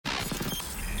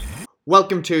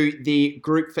Welcome to the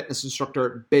Group Fitness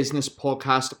Instructor Business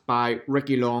Podcast by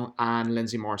Ricky Long and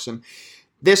Lindsay Morrison.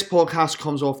 This podcast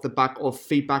comes off the back of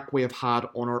feedback we have had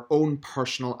on our own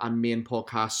personal and main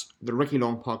podcasts, the Ricky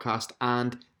Long podcast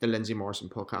and the Lindsay Morrison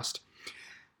podcast.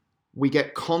 We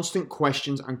get constant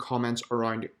questions and comments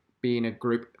around being a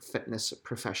group fitness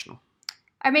professional.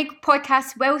 Our main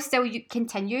podcast will still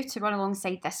continue to run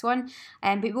alongside this one,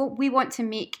 but we want to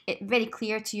make it very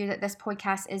clear to you that this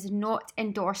podcast is not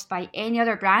endorsed by any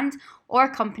other brand or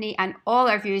company, and all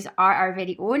our views are our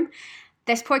very own.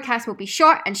 This podcast will be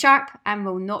short and sharp and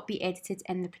will not be edited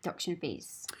in the production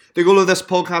phase. The goal of this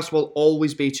podcast will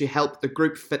always be to help the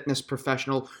group fitness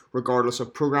professional regardless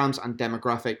of programs and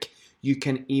demographic. You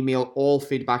can email all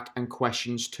feedback and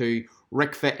questions to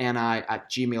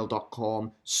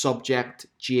rickfitni@gmail.com, subject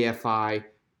GFI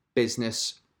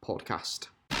Business Podcast.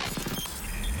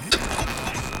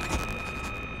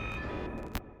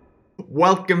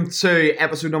 Welcome to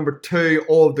episode number 2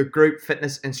 of the Group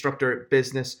Fitness Instructor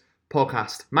Business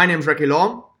Podcast. My name is Ricky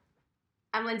Long.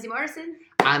 I'm Lindsay Morrison.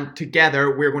 And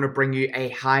together we're going to bring you a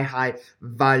high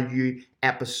value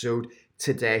episode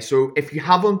today. So if you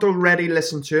haven't already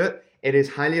listened to it, it is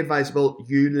highly advisable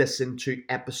you listen to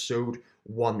episode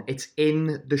 1. It's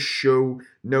in the show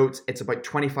notes. It's about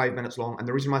 25 minutes long. And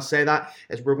the reason why I say that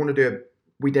is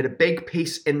we did a big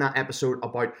piece in that episode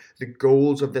about the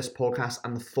goals of this podcast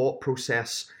and the thought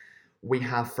process we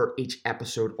have for each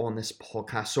episode on this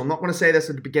podcast. So I'm not going to say this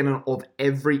at the beginning of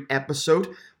every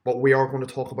episode, but we are going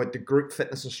to talk about the group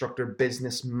fitness instructor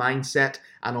business mindset.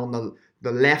 And on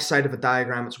the left side of a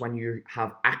diagram, it's when you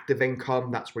have active income.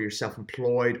 That's where you're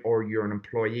self-employed or you're an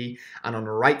employee. And on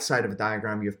the right side of a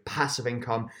diagram, you have passive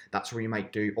income. That's where you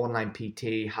might do online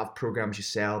PT, have programs you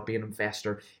sell, be an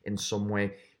investor in some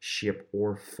way, shape,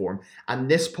 or form. And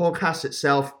this podcast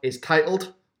itself is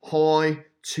titled How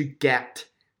to Get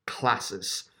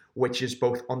Classes, which is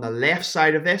both on the left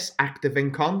side of this, active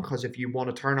income, because if you want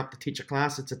to turn up to teach a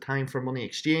class, it's a time for money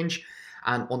exchange.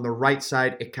 And on the right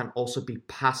side, it can also be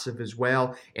passive as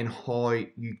well in how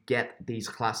you get these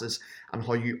classes and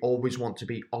how you always want to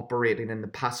be operating in the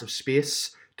passive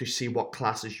space to see what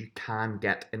classes you can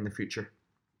get in the future.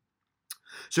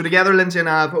 So together, Lindsay and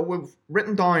I, we've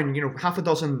written down, half a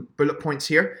dozen bullet points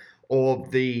here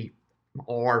of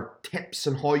our tips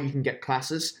on how you can get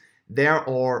classes. There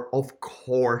are, of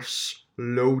course,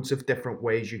 loads of different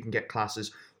ways you can get classes.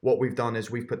 What we've done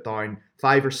is we've put down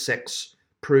 5 or 6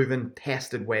 proven,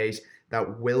 tested ways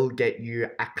that will get you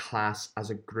a class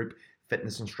as a group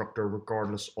fitness instructor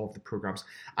regardless of the programs.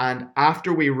 And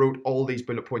after we wrote all these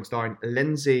bullet points down,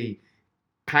 Lindsay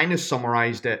kind of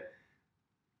summarized it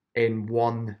in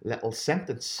one little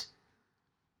sentence.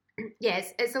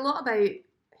 Yes, it's a lot about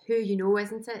who you know,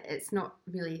 isn't it? It's not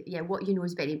really, what you know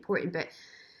is very important, but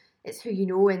it's who you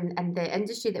know, and the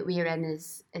industry that we are in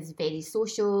is very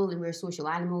social, and we're social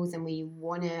animals, and we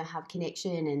want to have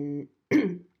connection and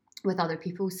with other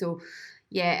people. So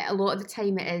a lot of the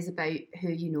time it is about who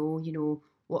you know,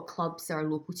 what clubs are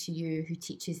local to you, who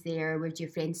teaches there, where do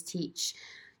your friends teach,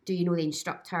 do you know the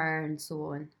instructor, and so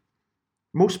on.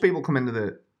 Most people come into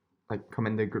the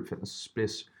group fitness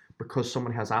space because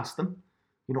someone has asked them,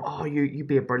 you'd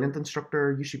be a brilliant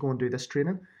instructor, you should go and do this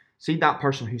training. See, that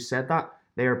person who said that,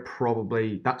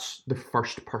 that's the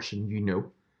first person you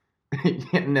know.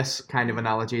 In this kind of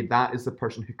analogy, that is the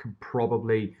person who can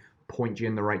probably point you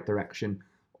in the right direction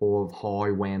of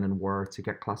how, when, and where to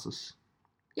get classes.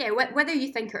 Yeah, whether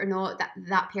you think it or not,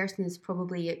 that person is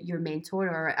probably your mentor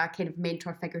or a kind of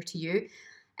mentor figure to you.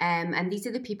 And these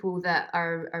are the people that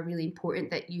are really important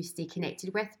that you stay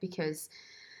connected with, because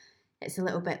it's a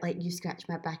little bit like you scratch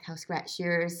my back, I'll scratch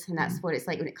yours. And that's what it's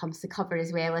like when it comes to cover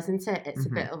as well, isn't it? It's a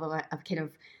bit of a kind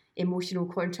of emotional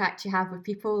contract you have with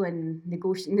people and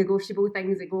negotiable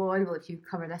things that go on. Well, if you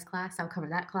cover this class, I'll cover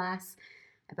that class.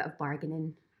 A bit of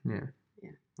bargaining. Yeah.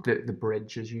 The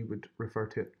bridge, as you would refer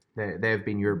to it. They have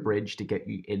been your bridge to get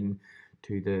you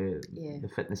into the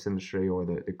fitness industry or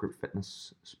the group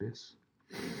fitness space.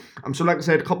 So like I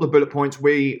said, a couple of bullet points.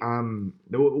 The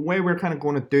way we're kind of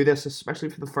going to do this, especially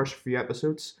for the first few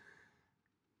episodes,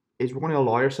 is we're going to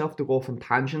allow ourselves to go off on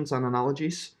tangents and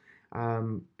analogies,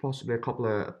 possibly a couple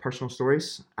of personal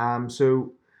stories.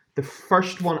 So the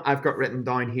first one I've got written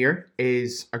down here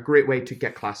is a great way to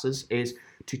get classes is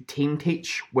to team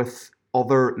teach with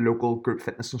other local group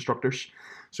fitness instructors.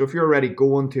 So if you're already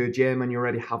going to a gym and you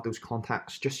already have those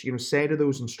contacts, just say to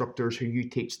those instructors who you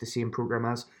teach the same program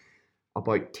as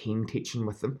about team teaching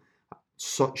with them.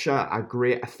 Such a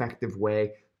great effective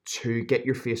way to get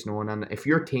your face known. And if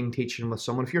you're team teaching with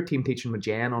someone, if you're team teaching with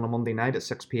Jen on a Monday night at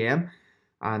 6 p.m.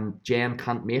 and Jen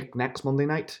can't make next Monday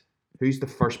night, who's the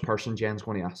first person Jen's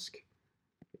going to ask?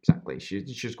 Exactly.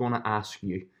 She's going to ask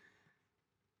you.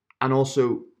 And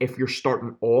also, if you're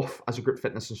starting off as a group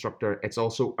fitness instructor, it's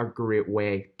also a great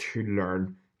way to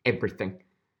learn everything.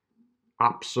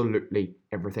 Absolutely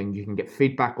everything. You can get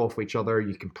feedback off each other.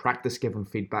 You can practice giving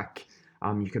feedback.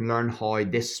 You can learn how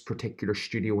this particular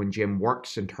studio and gym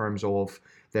works in terms of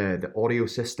the audio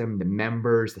system, the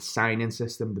members, the sign-in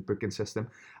system, the booking system.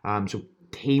 So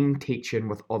team teaching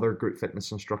with other group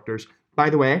fitness instructors. By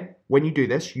the way, when you do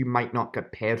this, you might not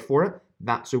get paid for it.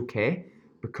 That's okay,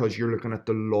 because you're looking at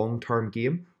the long-term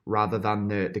game rather than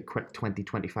the quick 20,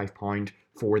 25 pound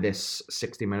for this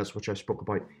 60 minutes, which I spoke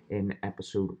about in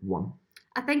episode 1.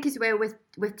 I think as well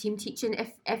with team teaching,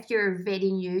 if you're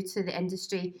very new to the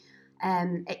industry,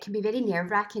 it can be very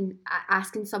nerve-wracking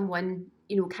asking someone,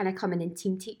 kind of come in and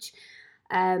team teach.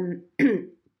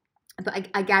 But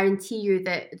I guarantee you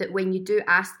that when you do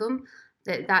ask them,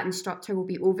 that instructor will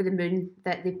be over the moon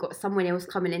that they've got someone else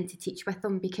coming in to teach with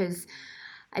them, because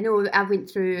I know I went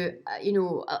through,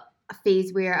 a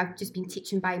phase where I've just been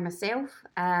teaching by myself.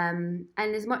 And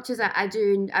as much as I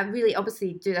do, I really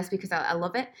obviously do this because I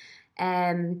love it.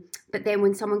 But then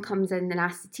when someone comes in and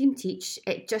asks to team teach,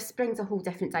 it just brings a whole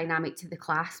different dynamic to the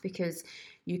class, because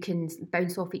you can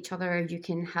bounce off each other, you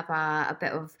can have a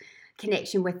bit of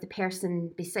connection with the person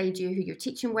beside you who you're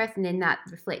teaching with, and then that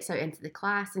reflects out into the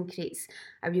class and creates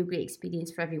a real great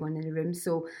experience for everyone in the room.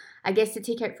 So I guess the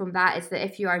take out from that is that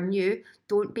if you are new,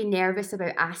 don't be nervous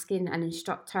about asking an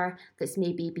instructor that's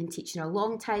maybe been teaching a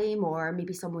long time, or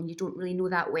maybe someone you don't really know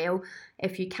that well,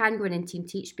 if you can go in and team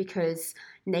teach, because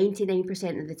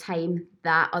 99% of the time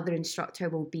that other instructor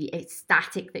will be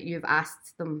ecstatic that you've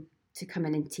asked them to come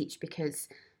in and teach, because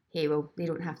hey, well, they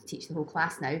don't have to teach the whole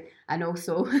class now. And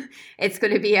also, it's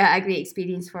going to be a great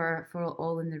experience for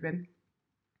all in the room.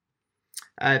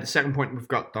 The second point we've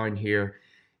got down here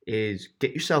is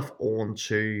get yourself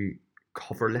onto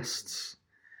cover lists.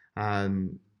 So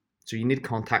you need to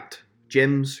contact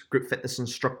gyms, group fitness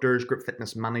instructors, group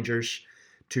fitness managers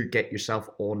to get yourself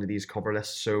onto these cover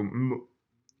lists. So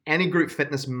any group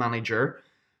fitness manager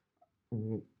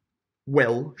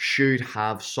should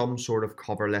have some sort of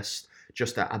cover list,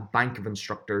 just a bank of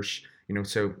instructors,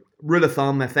 so rule of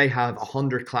thumb, if they have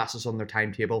 100 classes on their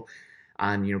timetable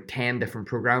and 10 different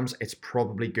programs, it's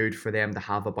probably good for them to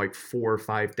have about 4 or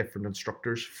 5 different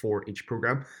instructors for each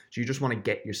program. So you just want to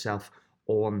get yourself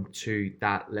onto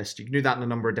that list. You can do that in a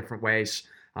number of different ways.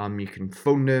 You can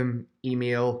phone them,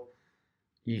 email,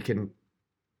 you can,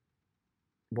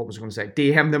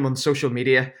 DM them on social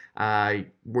media.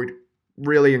 Would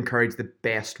really encourage, the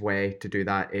best way to do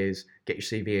that is get your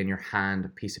CV in your hand, a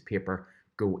piece of paper,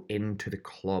 go into the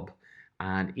club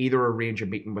and either arrange a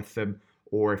meeting with them,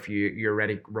 or if you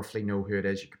already roughly know who it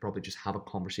is, you could probably just have a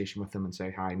conversation with them and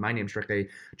say, hi, my name's Ricky,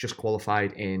 just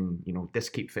qualified in, this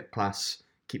Keep Fit class.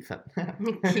 Keep Fit.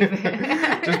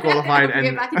 Just qualified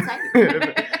in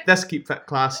this Keep Fit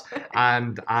class,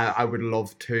 and I would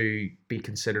love to be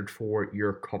considered for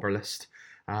your cover list.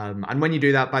 And when you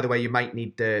do that, by the way, you might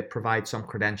need to provide some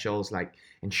credentials like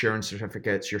insurance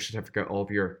certificates, your certificate of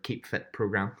your Keep Fit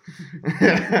program,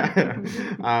 and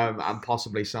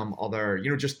possibly some other,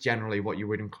 just generally what you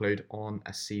would include on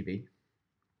a CV.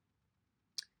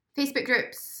 Facebook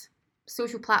groups,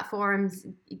 social platforms,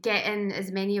 get in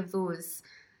as many of those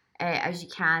as you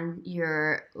can.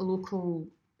 Your local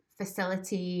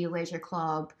facility, leisure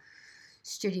club,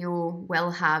 studio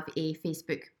will have a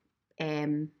Facebook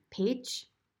page.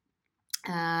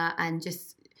 And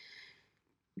just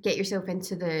get yourself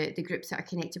into the groups that are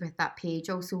connected with that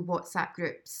page. Also WhatsApp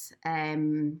groups,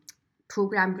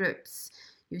 program groups.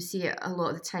 You see it a lot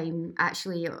of the time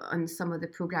actually on some of the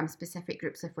program specific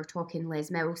groups. If we're talking Les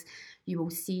Mills, you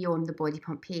will see on the Body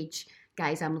Pump page,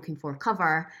 guys, I'm looking for a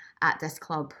cover at this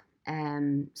club.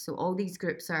 So all these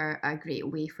groups are a great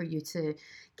way for you to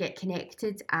get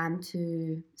connected and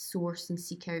to source and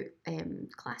seek out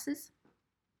classes.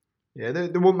 Yeah,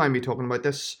 they won't mind me talking about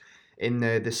this. In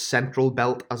the Central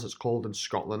Belt, as it's called in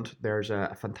Scotland, there's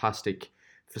a fantastic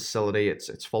facility.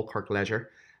 It's Falkirk Leisure,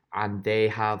 and they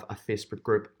have a Facebook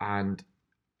group, and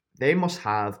they must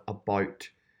have about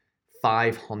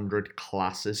 500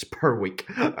 classes per week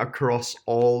across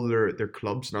all their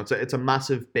clubs. Now, it's a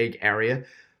massive, big area,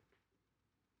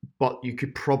 but you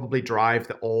could probably drive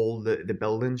to all the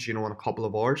buildings, in a couple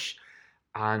of hours.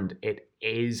 And it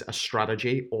is a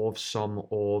strategy of some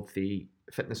of the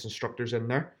fitness instructors in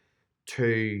there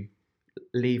to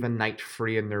leave a night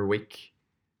free in their week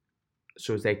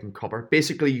so as they can cover.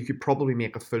 Basically, you could probably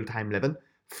make a full-time living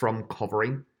from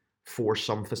covering for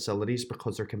some facilities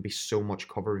because there can be so much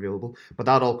cover available. But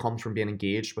that all comes from being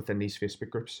engaged within these Facebook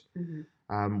groups.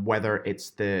 Whether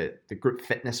it's the group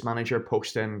fitness manager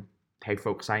posting, hey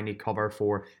folks, I need cover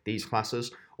for these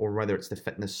classes, or whether it's the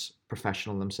fitness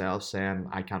professional themselves saying,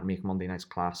 I can't make Monday night's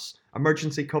class.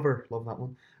 Emergency cover, love that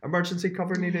one. Emergency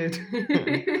cover needed.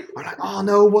 We're like, oh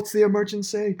no, what's the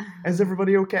emergency? Is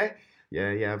everybody okay?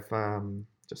 Yeah, I've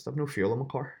just have no fuel in my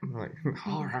car. I'm like,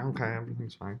 all right, okay,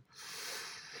 everything's fine.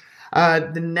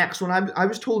 The next one, I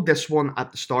was told this one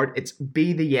at the start. It's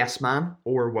be the yes man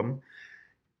or woman.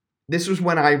 This was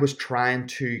when I was trying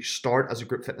to start as a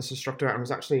group fitness instructor, and it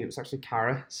was actually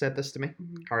Cara said this to me.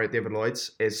 Cara at David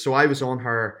Lloyd's so I was on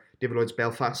her David Lloyd's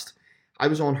Belfast. I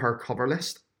was on her cover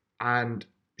list, and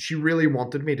she really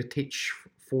wanted me to teach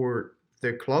for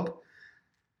the club.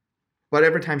 But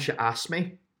every time she asked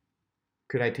me,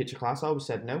 could I teach a class, I always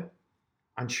said no.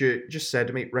 And she just said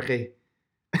to me, Ricky,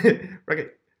 Ricky,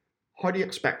 how do you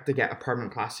expect to get a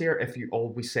permanent class here if you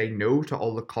always say no to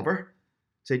all the cover?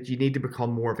 Said you need to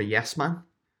become more of a yes man.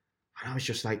 And I was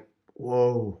just like,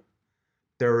 whoa,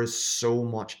 there is so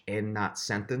much in that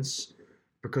sentence.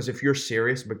 Because if you're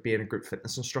serious about being a group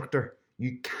fitness instructor,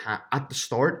 you can't, at the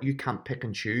start, you can't pick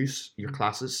and choose your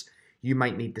classes. You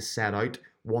might need to set out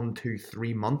 1, 2,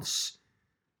 3 months,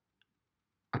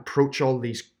 approach all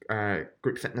these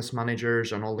group fitness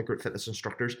managers and all the group fitness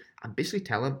instructors and basically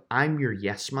tell them, I'm your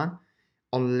yes man.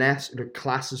 Unless the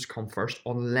classes come first,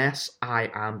 unless I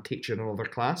am teaching another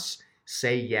class,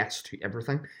 say yes to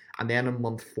everything. And then in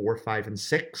month 4, 5, and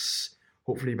 6,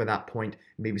 hopefully by that point,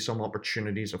 maybe some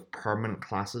opportunities of permanent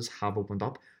classes have opened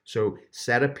up. So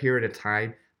set a period of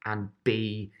time and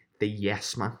be the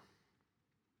yes man.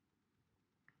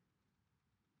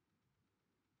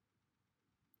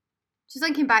 Just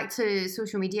linking back to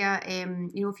social media,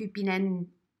 if you've been in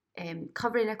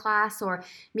covering a class, or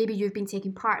maybe you've been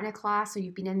taking part in a class, or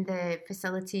you've been in the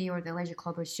facility or the leisure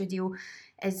club or studio,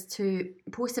 is to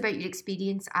post about your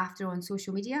experience after on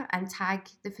social media and tag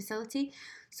the facility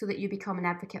so that you become an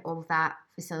advocate of that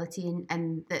facility,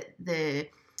 and the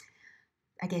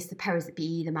I guess the powers that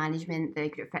be, the management, the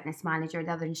group fitness manager,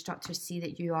 the other instructors see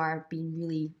that you are being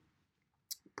really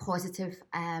positive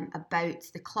about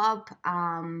the club,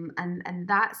 and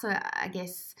that's I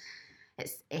guess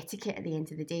it's etiquette at the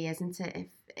end of the day, isn't it? If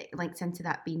it links into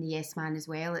that being the yes man as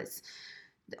well, it's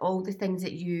all the things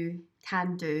that you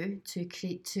can do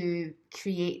to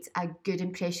create a good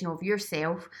impression of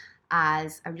yourself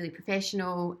as a really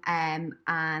professional and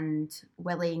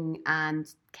willing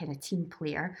and kind of team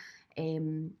player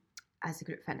as a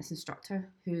group fitness instructor,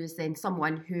 who is then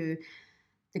someone who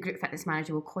the group fitness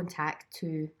manager will contact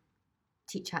to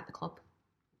teach at the club.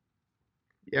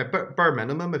 Yeah, but bare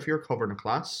minimum, if you're covering a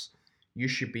class, you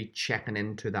should be checking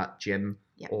into that gym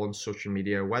on social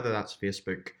media, whether that's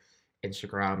Facebook,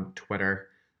 Instagram, Twitter.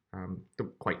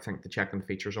 Don't quite think the check-in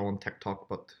feature's on TikTok,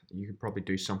 but you could probably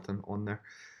do something on there.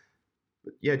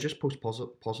 But yeah, just post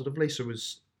positively. So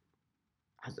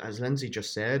as Lindsay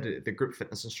just said, the group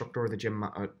fitness instructor or the gym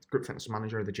group fitness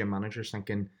manager or the gym manager is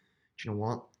thinking, do you know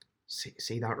what?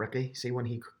 See that Ricky? See when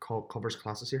he covers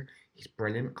classes here? He's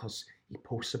brilliant because he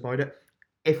posts about it.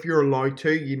 If you're allowed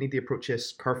to, you need to approach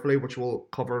this carefully, which we'll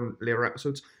cover in later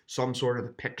episodes. Some sort of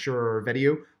a picture or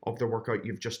video of the workout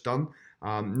you've just done.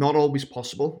 Not always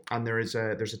possible, and there's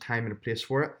a time and a place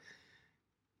for it.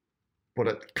 But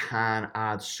it can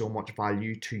add so much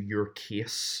value to your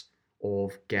case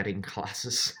of getting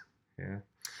classes.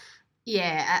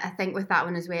 Yeah, I think with that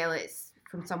one as well, it's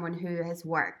from someone who has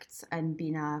worked and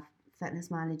been a fitness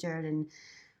manager, and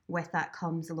with that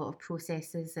comes a lot of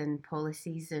processes and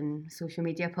policies and social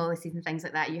media policies and things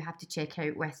like that. You have to check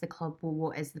out with the club, well,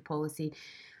 what is the policy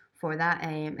for that,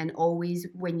 and always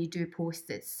when you do post,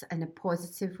 it's in a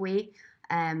positive way,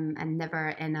 and never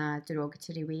in a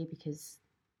derogatory way, because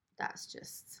that's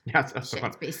just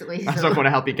shit, basically. That's not going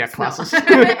to help you get classes.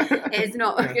 It's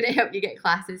not going to help you get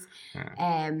classes.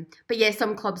 But yeah,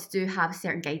 some clubs do have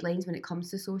certain guidelines when it comes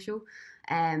to social,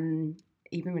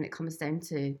 even when it comes down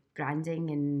to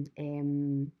branding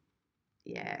and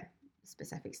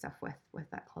specific stuff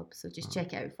with that club. So just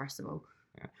check it out first of all.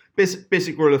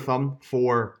 Basic rule of thumb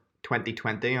for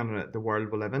 2020 and the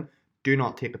world we live in: do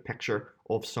not take a picture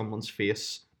of someone's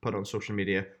face put on social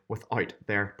media without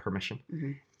their permission.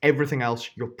 Mm-hmm. Everything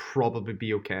else, you'll probably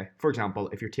be okay. For example,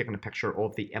 if you're taking a picture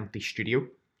of the empty studio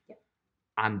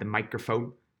and the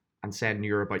microphone and saying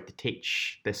you're about to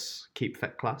teach this Keep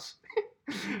Fit class,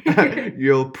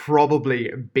 you'll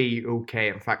probably be okay.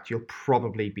 In fact, you'll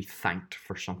probably be thanked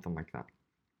for something like that.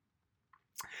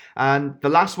 And the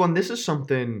last one, this is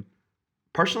something,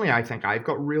 personally, I think I've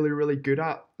got really, really good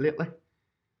at lately.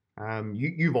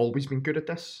 You've always been good at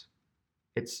this.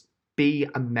 It's be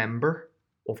a member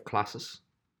of classes,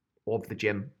 of the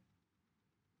gym.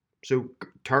 So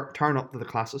turn up to the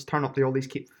classes, turn up to all these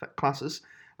Keep Fit classes,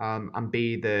 and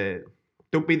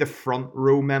don't be the front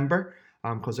row member,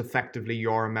 because effectively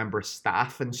you're a member of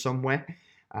staff in some way.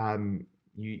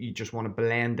 You just want to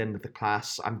blend into the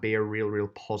class and be a real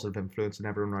positive influence on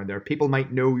everyone around there. People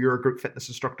might know you're a group fitness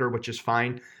instructor, which is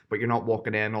fine, but you're not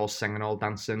walking in all singing, all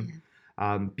dancing.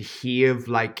 Behave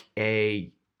like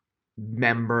a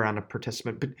member and a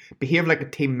participant, but behave like a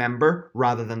team member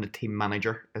rather than a team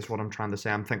manager is what I'm trying to say.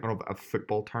 I'm thinking of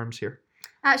football terms here.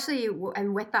 Actually,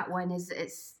 and with that one is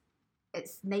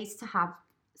it's nice to have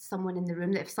someone in the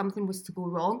room that if something was to go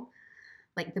wrong,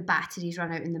 like the batteries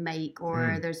run out in the mic,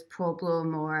 or there's a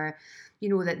problem, or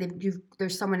that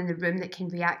there's someone in the room that can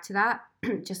react to that.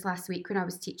 Just last week when I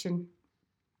was teaching,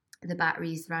 the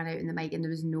batteries ran out in the mic and there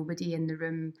was nobody in the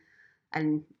room.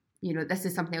 And this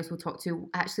is something else we'll talk to.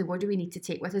 Actually, what do we need to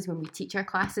take with us when we teach our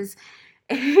classes?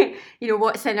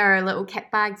 What's in our little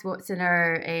kit bags? What's in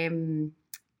our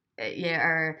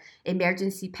our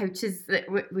emergency pouches that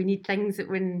we need things that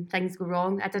when things go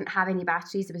wrong. I didn't have any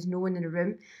batteries. There was no one in the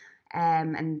room,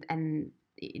 and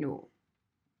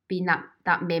being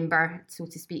that member, so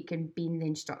to speak, and being the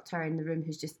instructor in the room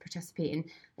who's just participating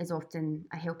is often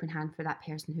a helping hand for that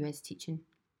person who is teaching.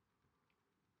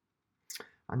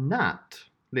 And that,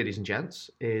 ladies and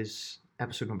gents, is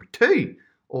episode number 2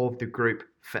 of the Group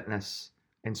Fitness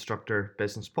Instructor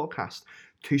Business Podcast.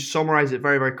 To summarize it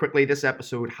very, very quickly, this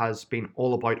episode has been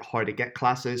all about how to get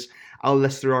classes. I'll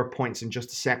list through our points in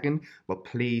just a second, but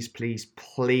please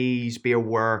be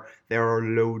aware there are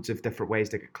loads of different ways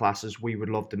to get classes. We would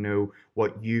love to know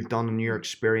what you've done in your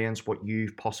experience, what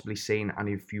you've possibly seen, and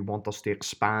if you want us to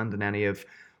expand on any of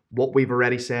what we've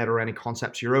already said or any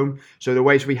concepts your own. So the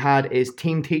ways we had is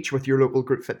team teach with your local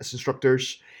group fitness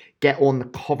instructors, get on the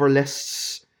cover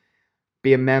lists,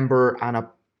 be a member and a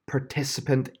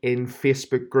participant in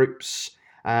Facebook groups,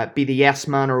 be the yes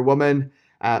man or woman,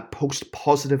 post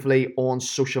positively on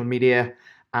social media,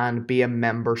 and be a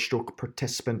member /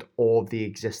 participant of the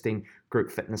existing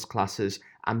group fitness classes,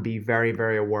 and be very,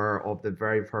 very aware of the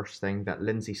very first thing that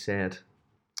Lindsay said.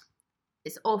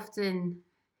 It's often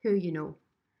who you know.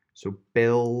 So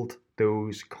build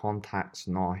those contacts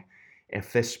now.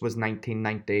 If this was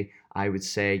 1990, I would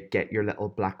say get your little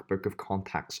black book of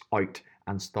contacts out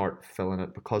and start filling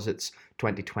it, because it's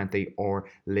 2020 or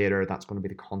later. That's going to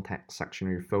be the contact section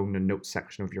of your phone, the notes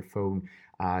section of your phone,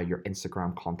 your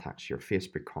Instagram contacts, your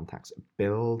Facebook contacts.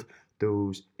 Build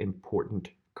those important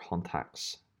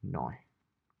contacts now.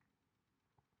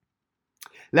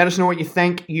 Let us know what you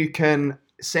think. You can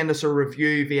send us a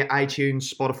review via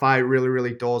iTunes, Spotify. It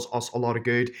really does us a lot of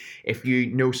good. If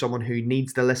you know someone who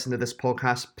needs to listen to this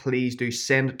podcast, please do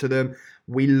send it to them.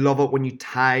 We love it when you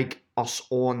tag us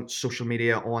on social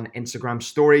media, on Instagram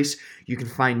stories. You can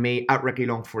find me at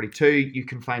RickyLong42. You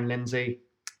can find Lindsay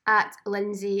at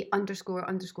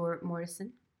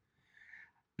Lindsay__Morrison.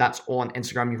 That's on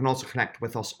Instagram. You can also connect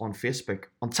with us on Facebook.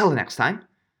 Until the next time,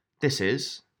 this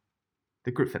is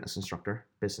the Group Fitness Instructor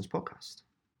Business Podcast.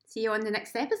 See you on the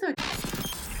next episode.